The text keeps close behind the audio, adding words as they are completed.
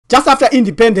Just after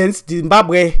independence,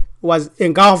 Zimbabwe was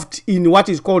engulfed in what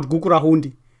is called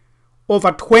Gukurahundi.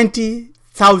 Over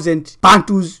 20,000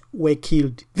 Bantus were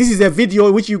killed. This is a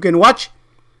video which you can watch,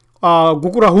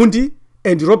 Gukurahundi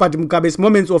and Robert Mugabe's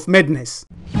moments of madness.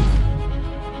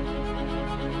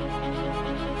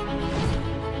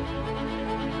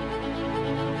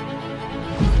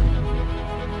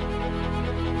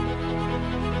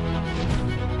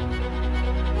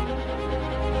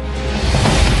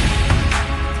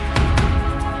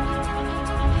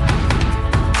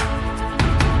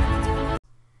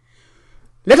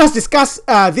 Let us discuss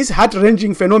this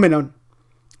heart-wrenching phenomenon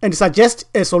and suggest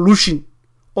a solution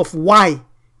of why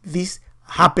this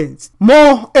happens.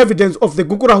 More evidence of the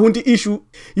Gukurahundi issue.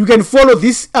 You can follow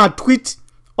this tweet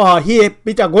here,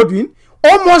 Peter Godwin.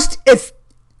 Almost 1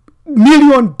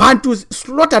 million Bantus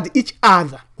slaughtered each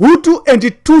other. Hutu and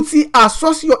Tutsi are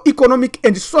socio-economic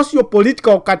and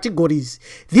socio-political categories.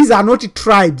 These are not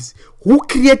tribes. Who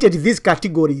created these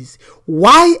categories?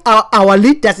 Why are our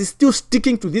leaders still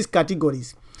sticking to these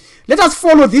categories? Let us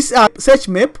follow this search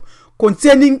map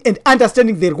concerning and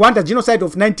understanding the Rwanda genocide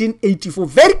of 1984.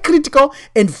 Very critical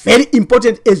and very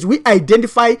important as we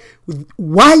identify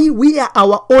why we are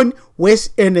our own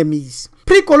worst enemies.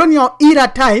 Pre-colonial era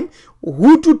time,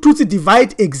 Hutu-Tutsi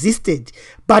divide existed,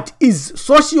 but is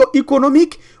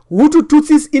socio-economic.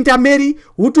 Hutu-Tutsis intermarry,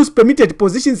 Hutus permitted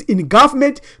positions in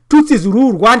government, Tutsis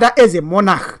rule Rwanda as a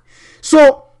monarch.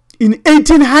 So, in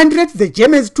 1800, the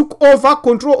Germans took over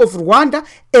control of Rwanda,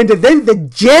 and then the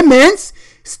Germans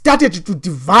started to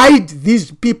divide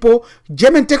these people.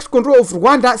 German takes control of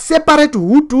Rwanda, separate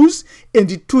Hutus and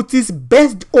Tutsis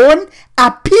based on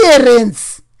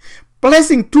appearance,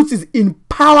 placing Tutsis in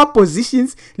power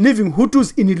positions, leaving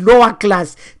Hutus in lower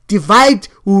class, divide,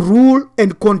 rule,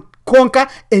 and conquer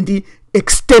and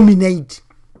exterminate.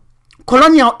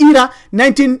 Colonial era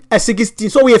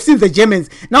 1916. So we have seen the Germans.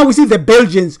 Now we see the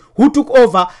Belgians who took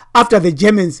over after the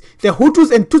Germans. The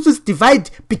Hutus and Tutsis divide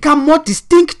become more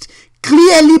distinct.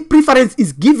 Clearly, preference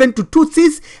is given to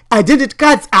Tutsis. Identity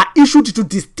cards are issued to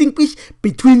distinguish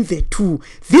between the two.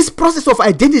 This process of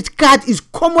identity card is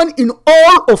common in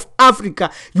all of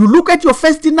Africa. You look at your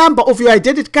first number of your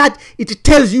identity card, it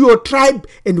tells you your tribe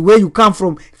and where you come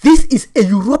from. This is a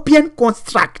European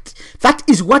construct. That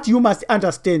is what you must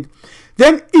understand.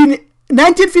 Then in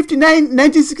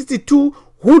 1959-1962,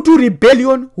 Hutu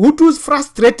rebellion, Hutus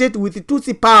frustrated with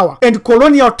Tutsi power and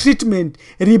colonial treatment,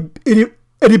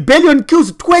 rebellion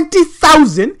kills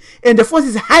 20,000 and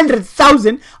forces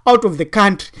 100,000 out of the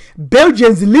country.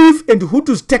 Belgians leave and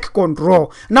Hutus take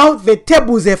control. Now the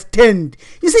tables have turned.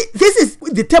 You see,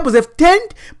 the tables have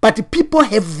turned, but people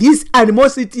have this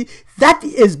animosity that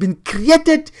has been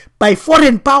created by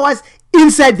foreign powers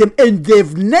inside them, and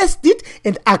they've nursed it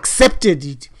and accepted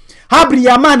it.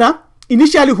 Habyarimana,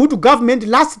 initially Hutu government,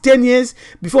 last 10 years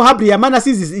before Habyarimana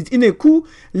seizes it in a coup,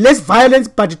 less violence,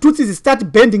 but Tutsis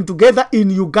start banding together in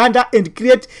Uganda and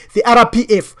create the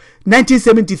RPF,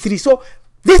 1973. So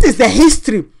this is the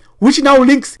history which now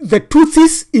links the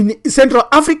Tutsis in Central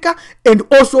Africa and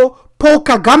also Paul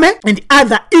Kagame and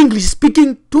other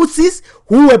English-speaking Tutsis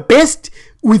who were based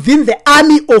within the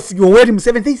army of Yoweri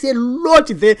Museveni. There is a lot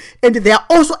there, and there are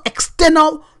also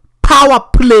external power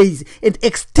plays and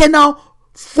external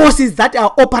forces that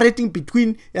are operating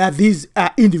between these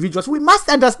individuals. We must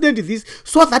understand this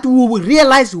so that we will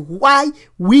realize why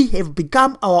we have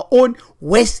become our own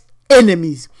worst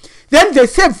enemies. Then there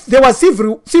was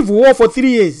civil war for 3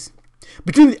 years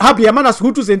between Habyarimana's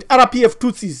Hutus and RPF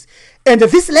Tutsis. And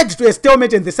this led to a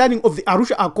stalemate and the signing of the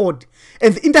Arusha Accord.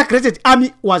 And the integrated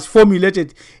army was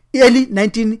formulated early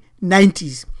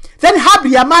 1990s. Then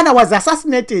Habyarimana was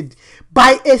assassinated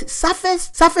by a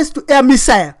surface-to-air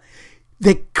missile.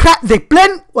 The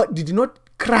plane did not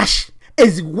crash,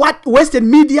 as what Western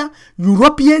media,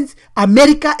 Europeans,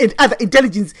 America, and other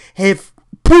intelligence have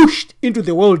pushed into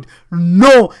the world.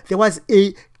 No, there was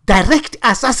a direct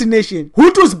assassination.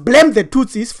 Hutus blame the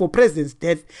Tutsis for president's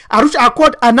death. Arusha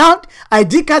Accord announced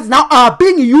ID cards now are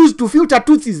being used to filter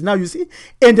Tutsis, now you see,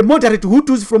 and moderate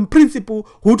Hutus from principal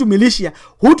Hutu militia.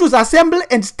 Hutus assemble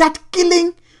and start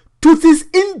killing Tutsis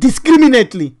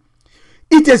indiscriminately.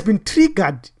 It has been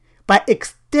triggered by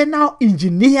external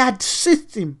engineered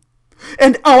system,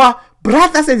 and our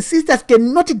brothers and sisters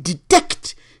cannot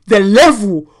detect the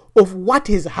level of what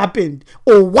has happened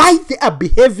or why they are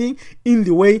behaving in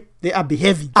the way they are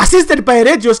behaving. Assisted by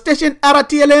radio station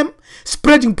RTLM,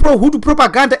 spreading pro-Hutu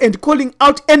propaganda and calling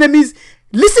out enemies.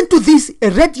 Listen to this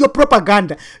radio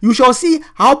propaganda. You shall see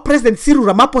how President Cyril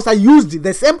Ramaphosa used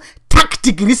the same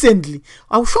tactic recently.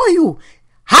 I'll show you.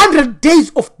 100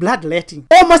 days of bloodletting.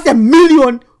 Almost 1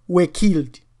 million were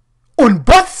killed. on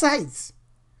both sides.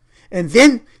 And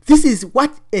then this is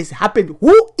what has happened.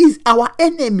 Who is our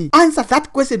enemy? Answer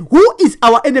that question. Who is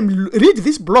our enemy? Read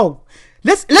this blog.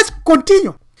 Let's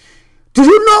continue. Do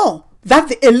you know that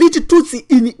the elite Tutsi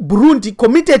in Burundi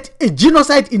committed a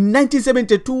genocide in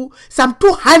 1972? Some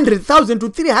 200,000 to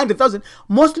 300,000,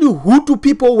 mostly Hutu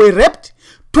people, were raped,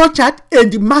 tortured,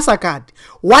 and massacred,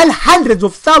 while hundreds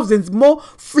of thousands more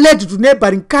fled to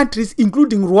neighboring countries,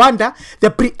 including Rwanda.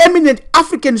 The preeminent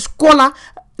African scholar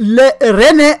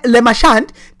René Lemachant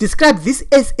described this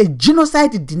as a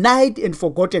genocide denied and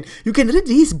forgotten. You can read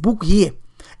his book here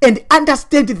and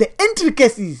understand the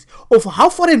intricacies of how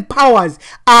foreign powers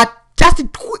are just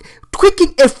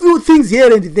tweaking a few things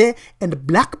here and there, and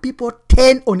black people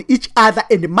turn on each other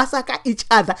and massacre each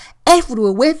other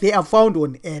everywhere where they are found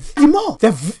on earth. More,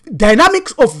 the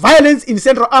dynamics of violence in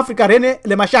Central Africa, René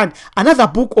Lemachant, another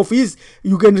book of his,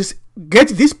 you can get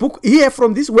this book here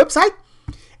from this website.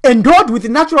 Endowed with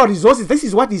natural resources, this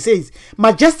is what he says: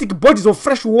 majestic bodies of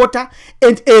fresh water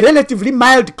and a relatively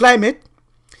mild climate,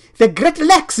 the Great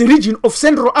Lakes region of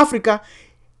Central Africa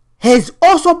has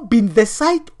also been the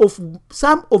site of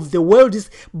some of the world's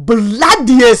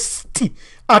bloodiest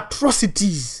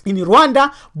atrocities. In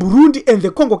Rwanda, Burundi, and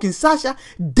the Congo-Kinshasa,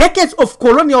 decades of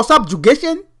colonial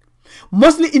subjugation,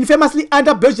 mostly infamously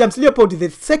under Belgium's Leopold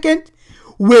II,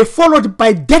 were followed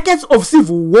by decades of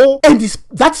civil war, and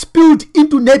that spilled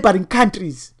into neighboring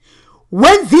countries.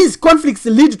 When these conflicts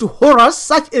lead to horrors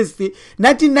such as the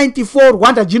 1994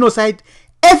 Rwanda genocide,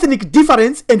 ethnic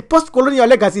difference and post-colonial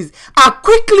legacies are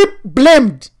quickly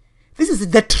blamed. This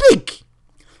is the trick.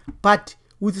 But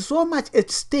with so much at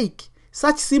stake,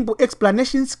 such simple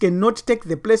explanations cannot take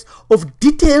the place of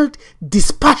detailed,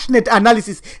 dispassionate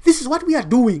analysis. This is what we are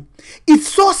doing. It's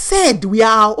so sad we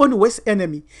are our own worst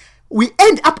enemy. We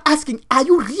end up asking, are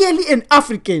you really an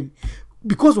African?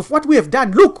 Because of what we have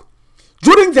done. Look,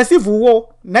 during the Civil War,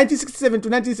 1967 to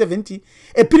 1970,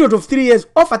 a period of 3 years,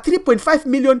 over 3.5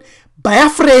 million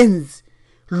Biafrans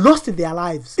lost their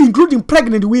lives, including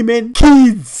pregnant women,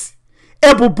 kids,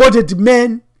 able-bodied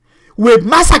men, were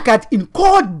massacred in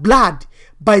cold blood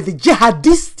by the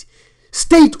jihadist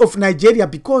state of Nigeria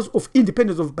because of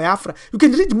independence of Biafra. You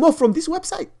can read more from this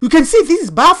website. You can see this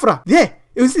is Biafra there.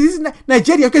 You see, this is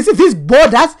Nigeria. You can see these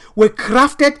borders were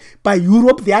crafted by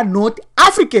Europe. They are not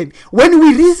African. When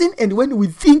we reason and when we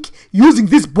think using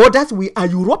these borders, we are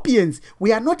Europeans.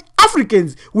 We are not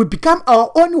Africans. We become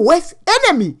our own worst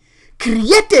enemy,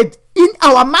 created in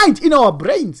our mind, in our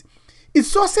brains. It's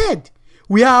so sad.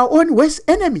 We are our own worst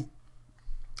enemy.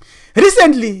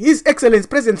 Recently, His Excellency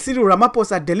President Cyril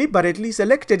Ramaphosa deliberately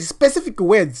selected specific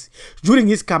words during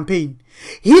his campaign.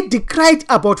 He decried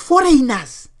about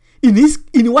foreigners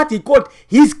in what he called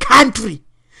his country.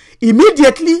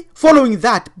 Immediately following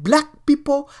that, black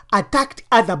people attacked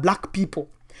other black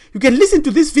people. You can listen to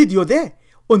this video there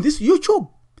on this YouTube.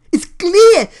 It's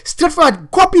clear, straightforward.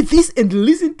 Copy this and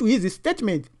listen to his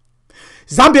statement.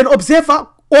 Zambian Observer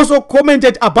also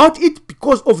commented about it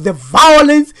because of the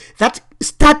violence that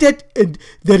started and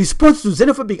the response to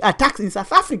xenophobic attacks in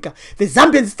South Africa. The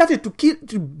Zambians started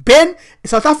to ban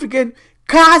South African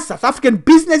cars, South African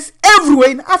business everywhere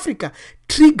in Africa,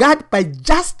 triggered by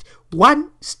just one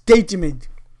statement.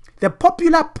 The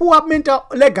popular poor mental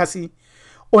legacy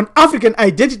on African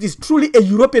identity is truly a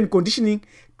European conditioning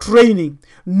training,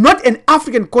 not an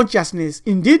African consciousness.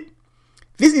 Indeed,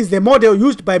 this is the model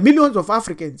used by millions of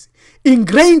Africans.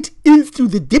 Ingrained into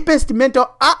the deepest mental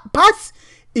parts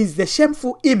is the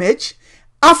shameful image: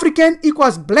 African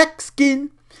equals black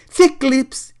skin, thick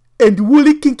lips, and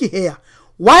woolly kinky hair.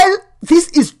 While this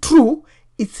is true,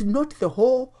 it's not the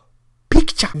whole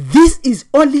picture. This is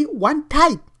only one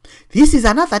type. This is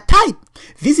another type.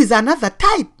 This is another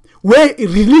type where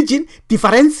religion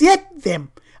differentiates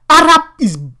them.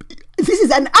 This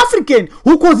is an African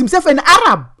who calls himself an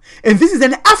Arab. And this is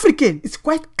an African. It's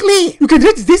quite clear. You can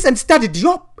read this and study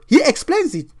Diop. He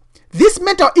explains it. This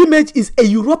mental image is a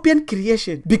European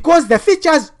creation because the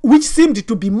features which seemed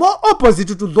to be more opposite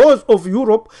to those of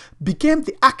Europe became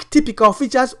the archetypical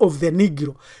features of the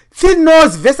Negro. Thin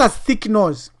nose versus thick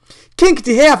nose. Kinked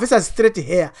hair versus straight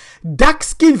hair. Dark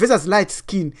skin versus light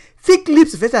skin. Thick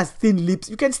lips versus thin lips.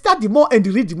 You can study more and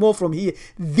read more from here.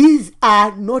 These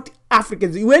are not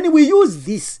Africans. When we use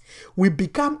this, we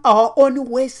become our own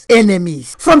worst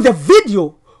enemies. From the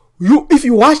video, if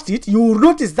you watched it, you will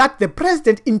notice that the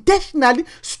president intentionally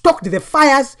stoked the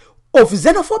fires of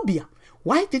xenophobia.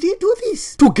 Why did he do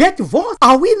this? To get votes?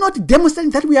 Are we not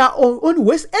demonstrating that we are our own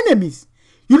worst enemies?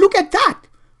 You look at that.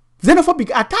 Xenophobic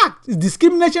attack,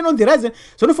 discrimination on the rise,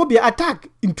 xenophobia attack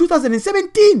in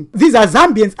 2017. These are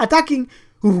Zambians attacking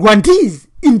Rwandese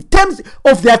in terms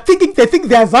of their thinking, they think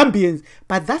they are Zambians,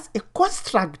 but that's a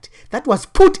construct that was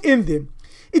put in them.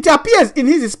 It appears in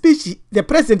his speech, the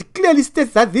president clearly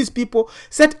states that these people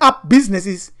set up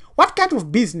businesses. What kind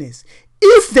of business?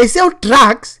 If they sell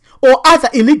drugs or other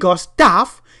illegal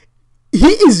stuff, he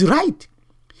is right.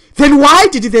 Then why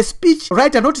did the speech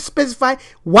writer not specify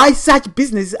why such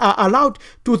businesses are allowed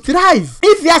to thrive?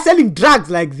 If they are selling drugs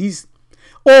like this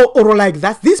or like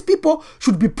that, these people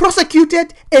should be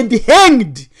prosecuted and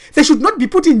hanged. They should not be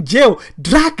put in jail.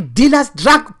 Drug dealers,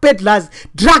 drug peddlers,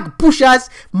 drug pushers,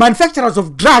 manufacturers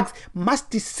of drugs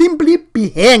must simply be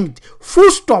hanged.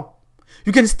 Full stop.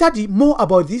 You can study more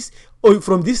about this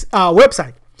from this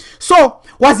website. So,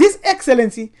 was His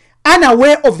Excellency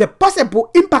unaware of the possible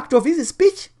impact of his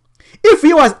speech? If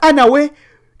he was unaware,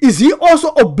 is he also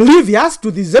oblivious to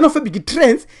the xenophobic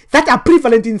trends that are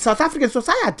prevalent in South African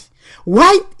society?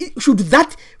 Why should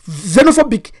that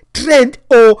xenophobic trend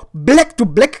or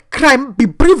black-to-black crime be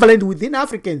prevalent within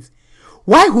Africans?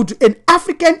 Why would an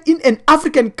African in an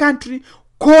African country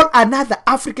call another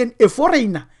African a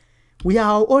foreigner? We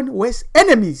are our own worst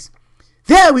enemies.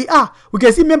 There we are. We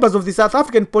can see members of the South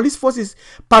African police forces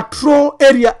patrol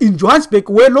area in Johannesburg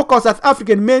where local South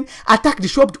African men attacked the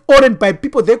shop owned by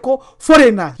people they call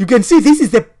foreigners. You can see this is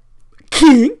the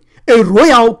king, a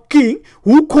royal king,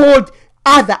 who called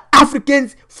other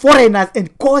Africans foreigners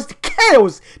and caused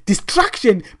chaos,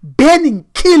 destruction, burning,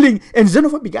 killing, and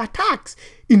xenophobic attacks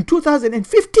in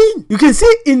 2015. You can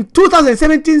see in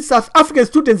 2017, South African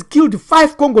students killed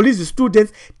 5 Congolese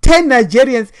students, 10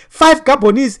 Nigerians, 5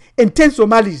 Gabonese, and 10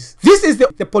 Somalis. This is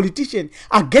the politician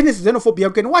against xenophobia.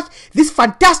 You can watch this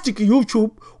fantastic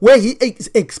YouTube where he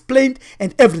explained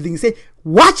and everything. Say,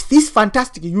 watch this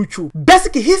fantastic YouTube.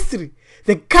 Basic history.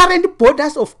 The current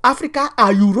borders of Africa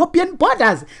are European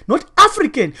borders, not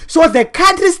African. So the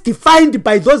countries defined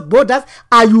by those borders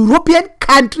are European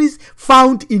countries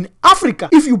found in Africa.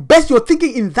 If you base your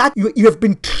thinking in that, you have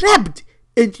been trapped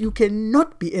and you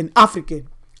cannot be an African.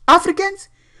 Africans,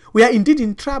 we are indeed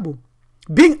in trouble.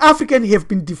 Being African have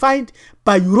been defined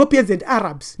by Europeans and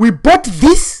Arabs. We bought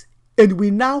this and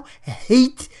we now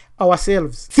hate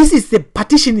ourselves. This is the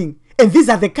partitioning, and these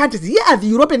are the countries. Here are the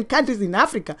European countries in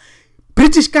Africa.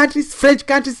 British countries, French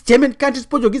countries, German countries,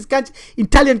 Portuguese countries,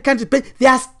 Italian countries, but they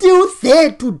are still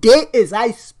there today as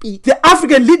I speak. The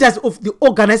African leaders of the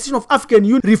Organization of African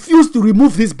Union refused to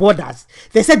remove these borders.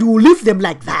 They said we will leave them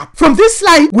like that. From this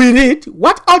slide, we read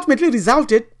what ultimately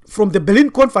resulted from the Berlin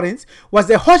Conference was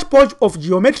a hodgepodge of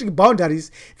geometric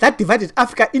boundaries that divided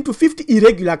Africa into 50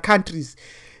 irregular countries.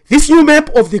 This new map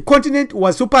of the continent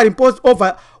was superimposed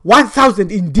over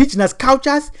 1,000 indigenous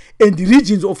cultures and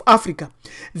regions of Africa.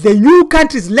 The new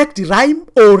countries lacked rhyme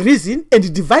or reason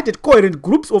and divided coherent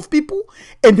groups of people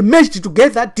and merged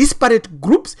together disparate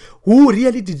groups who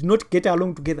really did not get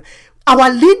along together. Our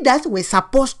leaders were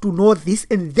supposed to know this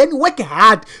and then work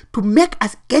hard to make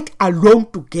us get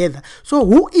along together. So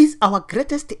who is our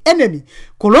greatest enemy?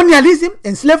 Colonialism,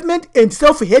 enslavement, and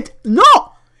self-hate? No,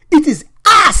 it is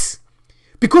us.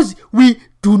 Because we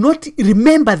do not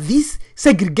remember these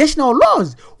segregational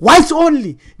laws. Whites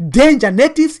only, danger,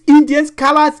 natives, Indians,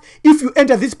 colors. If you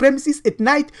enter these premises at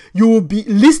night, you will be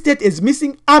listed as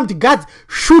missing. Armed guards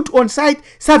shoot on sight.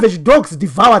 Savage dogs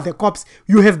devour the corpse.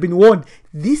 You have been warned.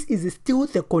 This is still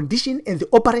the condition and the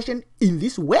operation in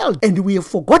this world. And we have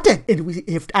forgotten and we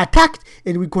have attacked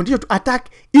and we continue to attack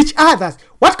each other.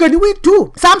 What can we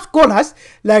do? Some scholars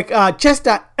like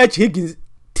Chester H. Higgins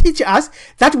teach us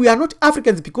that we are not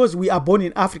Africans because we are born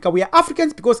in Africa. We are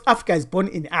Africans because Africa is born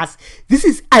in us. This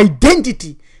is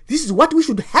identity. This is what we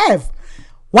should have.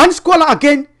 One scholar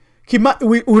again,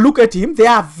 we look at him. There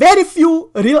are very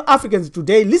few real Africans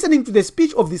today. Listening to the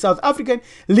speech of the South African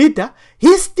leader,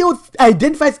 he still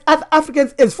identifies other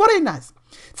Africans as foreigners.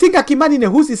 Thinker Kimani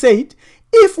Nehusi said,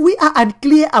 if we are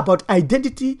unclear about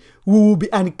identity, we will be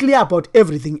unclear about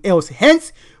everything else.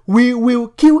 Hence, we will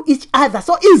kill each other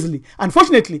so easily.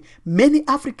 Unfortunately, many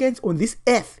Africans on this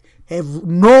earth have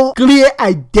no clear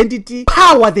identity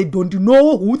power. They don't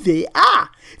know who they are.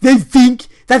 They think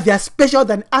that they are special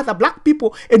than other black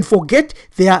people and forget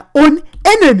their own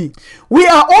enemy. We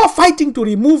are all fighting to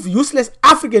remove useless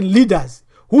African leaders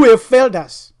who have failed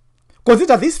us.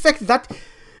 Consider this fact that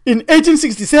in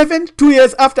 1867, 2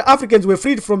 years after Africans were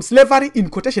freed from slavery, in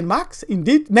quotation marks,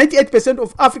 indeed, 98%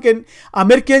 of African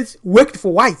Americans worked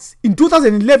for whites. In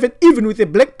 2011, even with a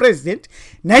black president,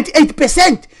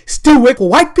 98% still work for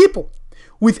white people,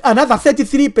 with another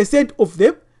 33% of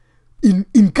them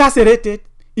incarcerated,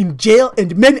 in jail,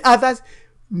 and many others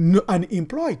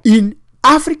unemployed. In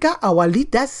Africa, our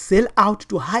leaders sell out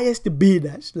to highest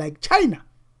bidders like China.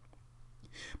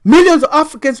 Millions of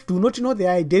Africans do not know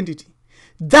their identity.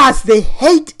 Thus, they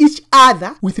hate each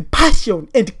other with passion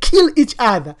and kill each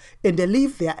other and they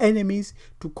leave their enemies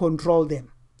to control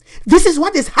them. This is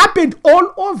what has happened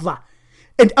all over,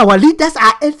 and our leaders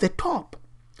are at the top.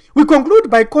 We conclude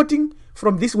by quoting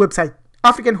from this website,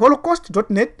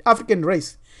 africanholocaust.net, African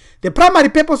race. The primary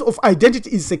purpose of identity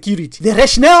is security. The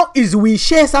rationale is we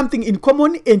share something in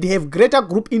common and have greater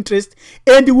group interest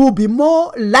and will be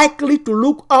more likely to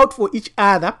look out for each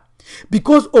other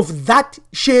because of that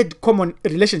shared common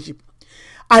relationship.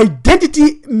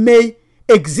 Identity may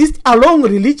exist along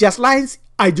religious lines,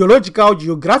 ideological,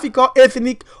 geographical,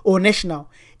 ethnic, or national.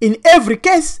 In every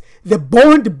case, the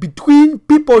bond between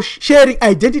people sharing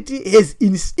identity has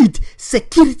in it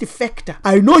security factor.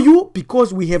 I know you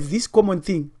because we have this common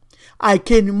thing. I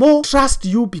can more trust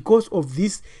you because of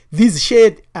these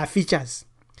shared features.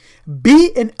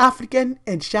 Be an African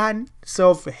and shun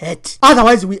self-hate.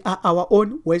 Otherwise, we are our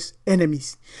own worst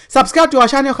enemies. Subscribe to our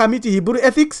channel, Hamiti Hebrew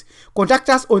Ethics. Contact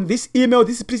us on this email.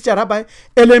 This is Priest Rabbi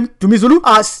LM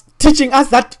Tumizulu, teaching us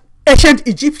that ancient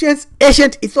Egyptians,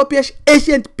 ancient Ethiopians,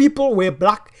 ancient people were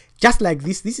black. Just like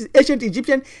this. This is ancient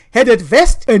Egyptian headed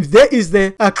vest, and there is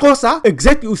the closer,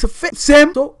 exactly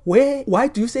same. So why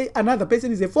do you say another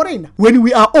person is a foreigner when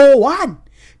we are all one?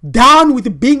 Down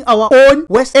with being our own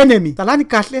worst enemy. Salani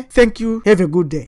Kashle, thank you. Have a good day.